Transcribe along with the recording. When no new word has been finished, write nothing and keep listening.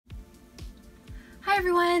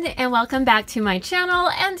everyone, and welcome back to my channel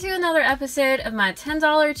and to another episode of my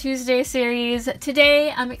 $10 Tuesday series.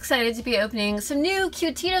 Today I'm excited to be opening some new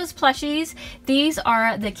Cutetitos plushies. These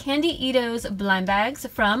are the Candyitos blind bags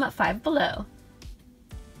from Five Below.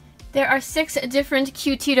 There are 6 different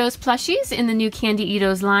Cutetitos plushies in the new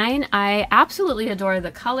Candyitos line. I absolutely adore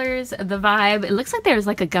the colors, the vibe. It looks like there's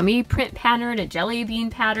like a gummy print pattern, a jelly bean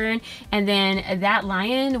pattern, and then that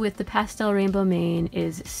lion with the pastel rainbow mane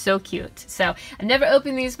is so cute. So I've never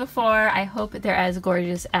opened these before. I hope they're as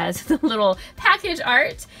gorgeous as the little package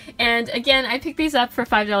art. And again, I picked these up for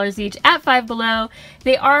 $5 each at Five Below.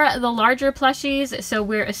 They are the larger plushies, so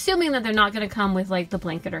we're assuming that they're not going to come with like the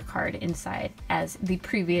blanket or card inside as the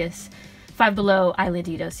previous Five Below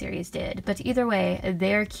Islandito series did. But either way,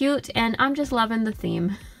 they're cute and I'm just loving the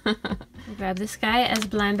theme. Grab this guy as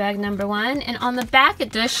blind bag number 1, and on the back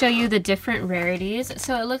it does show you the different rarities.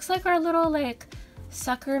 So it looks like our little like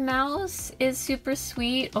sucker mouse is super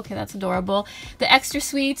sweet. Okay, that's adorable. The extra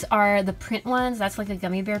sweets are the print ones. That's like a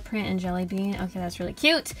gummy bear print and jelly bean. Okay, that's really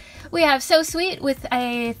cute. We have So Sweet with,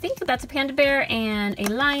 I think that's a panda bear and a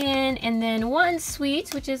lion, and then one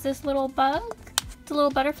sweet, which is this little bug. It's a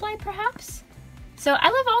little butterfly perhaps. So I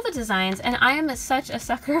love all the designs, and I am such a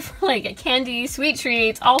sucker for like candy, sweet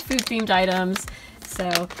treats, all food themed items.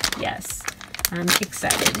 So yes, I'm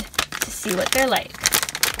excited to see what they're like.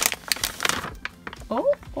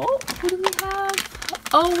 Oh, who do we have?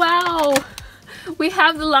 Oh wow, we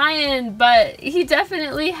have the lion, but he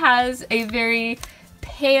definitely has a very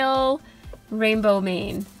pale rainbow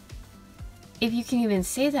mane. If you can even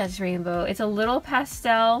say that's rainbow. It's a little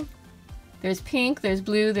pastel. There's pink, there's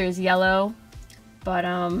blue, there's yellow, but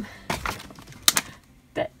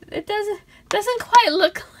it doesn't quite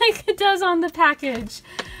look like it does on the package.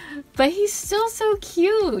 But he's still so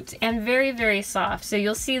cute and very, very soft. So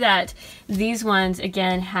you'll see that these ones,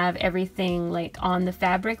 again, have everything like on the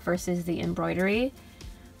fabric versus the embroidery.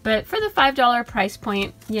 But for the $5 price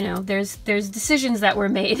point, you know, there's decisions that were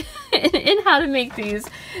made in how to make these.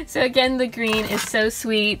 So again, the green is so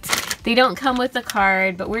sweet. They don't come with the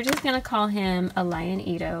card, but we're just going to call him a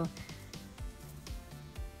Lionito.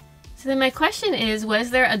 So then my question is, was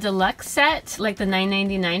there a deluxe set, like the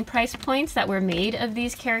 $9.99 price points that were made of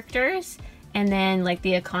these characters, and then like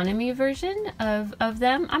the economy version of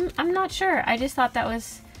them? I'm not sure. I just thought that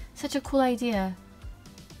was such a cool idea.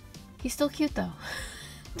 He's still cute though.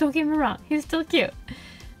 Don't get me wrong, he's still cute.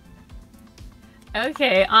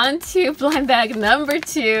 Okay, on to blind bag number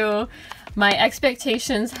 2. My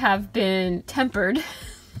expectations have been tempered.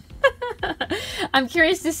 I'm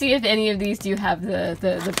curious to see if any of these do have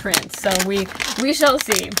the prints, so we shall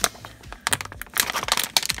see.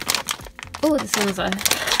 Oh, this one's a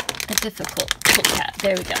difficult cat.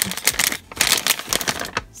 There we go.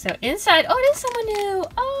 So inside, oh, it is someone new.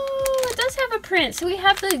 Oh, it does have a print. So we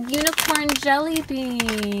have the unicorn jelly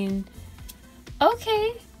bean.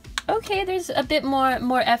 Okay, okay. There's a bit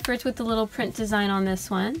more effort with the little print design on this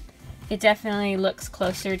one. It definitely looks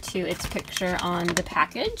closer to its picture on the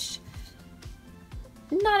package.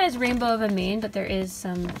 Not as rainbow of a mane, but there is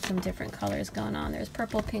some different colors going on. There's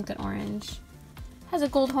purple, pink, and orange. Has a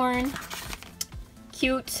gold horn.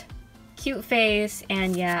 Cute face,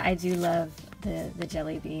 and yeah, I do love the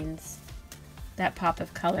jelly beans. That pop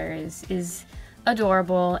of color is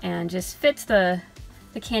adorable and just fits the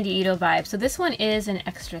Candyito vibe. So this one is an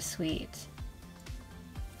extra sweet.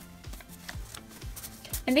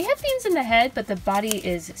 And they have beans in the head, but the body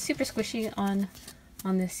is super squishy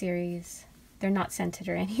on this series. They're not scented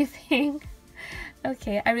or anything.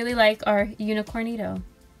 Okay, I really like our Unicornito,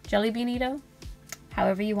 Jelly Beanito,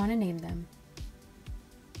 however you want to name them.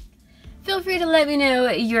 Feel free to let me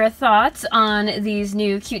know your thoughts on these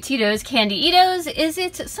new Cutetitos Candyitos. Is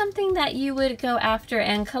it something that you would go after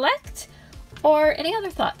and collect? Or any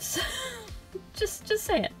other thoughts? just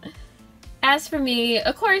say it. As for me,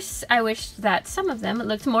 of course, I wish that some of them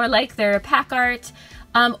looked more like their pack art.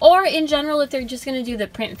 Or in general, if they're just going to do the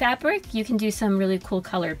print fabric, you can do some really cool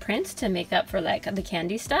colored prints to make up for like the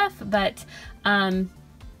candy stuff. But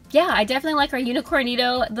yeah, I definitely like our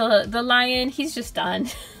Unicornito. The lion, he's just done.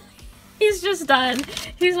 He's just done.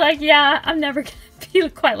 He's like, yeah, I'm never going to be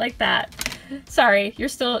quite like that. Sorry, you're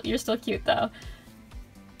still cute though.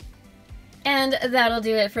 And that'll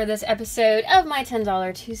do it for this episode of my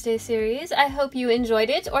 $10 Tuesday series. I hope you enjoyed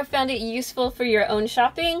it or found it useful for your own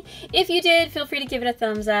shopping. If you did, feel free to give it a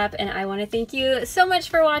thumbs up, and I want to thank you so much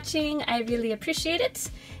for watching. I really appreciate it,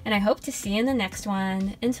 and I hope to see you in the next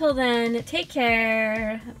one. Until then, take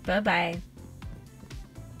care. Bye-bye.